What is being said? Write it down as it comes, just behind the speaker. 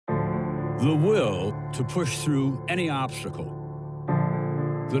The will to push through any obstacle.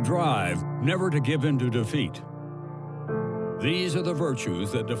 The drive never to give in to defeat. These are the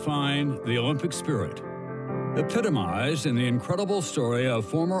virtues that define the Olympic spirit, epitomized in the incredible story of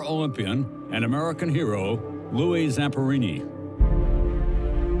former Olympian and American hero, Louie Zamperini.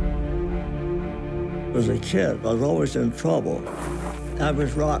 As a kid, I was always in trouble. I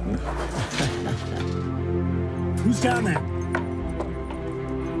was rotten. Who's down there?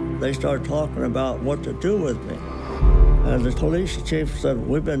 They started talking about what to do with me. And the police chief said,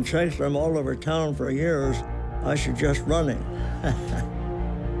 we've been chasing them all over town for years. I should just run him.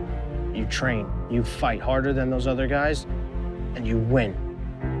 You train, you fight harder than those other guys, and you win.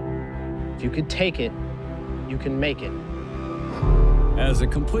 If you could take it, you can make it. As a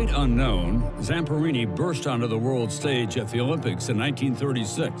complete unknown, Zamperini burst onto the world stage at the Olympics in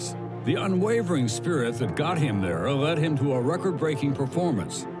 1936. The unwavering spirit that got him there led him to a record-breaking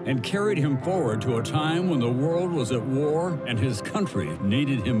performance and carried him forward to a time when the world was at war and his country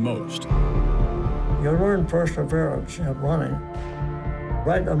needed him most. You learn perseverance in running.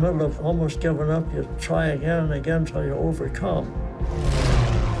 Right in the middle of almost giving up, you try again and again until you overcome.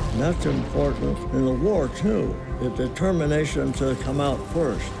 And that's important in the war, too. The determination to come out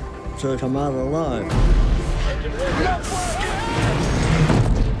first, to come out alive.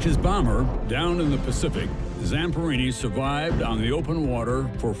 His bomber, down in the Pacific, Zamperini survived on the open water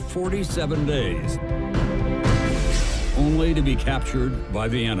for 47 days, only to be captured by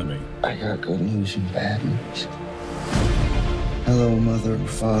the enemy. I got good news and bad news. Hello, Mother and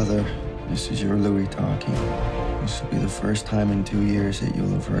Father. This is your Louie talking. This will be the first time in 2 years that you'll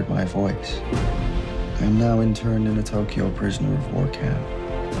have heard my voice. I am now interned in a Tokyo prisoner of war camp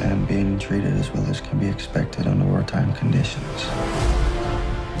and being treated as well as can be expected under wartime conditions.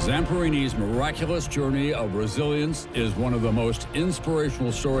 Zamperini's miraculous journey of resilience is one of the most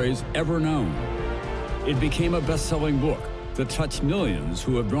inspirational stories ever known. It became a best-selling book that touched millions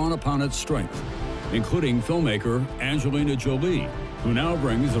who have drawn upon its strength, including filmmaker Angelina Jolie, who now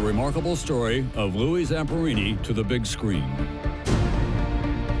brings the remarkable story of Louie Zamperini to the big screen.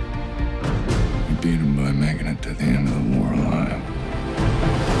 You beat him by making it to the end of the war alive.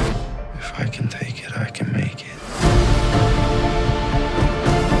 If I can take it, I can make it.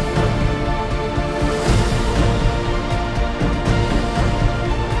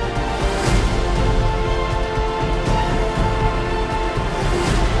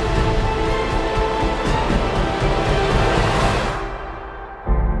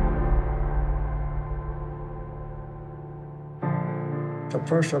 To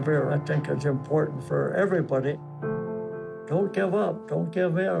persevere, I think, is important for everybody. Don't give up, don't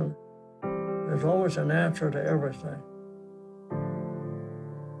give in. There's always an answer to everything.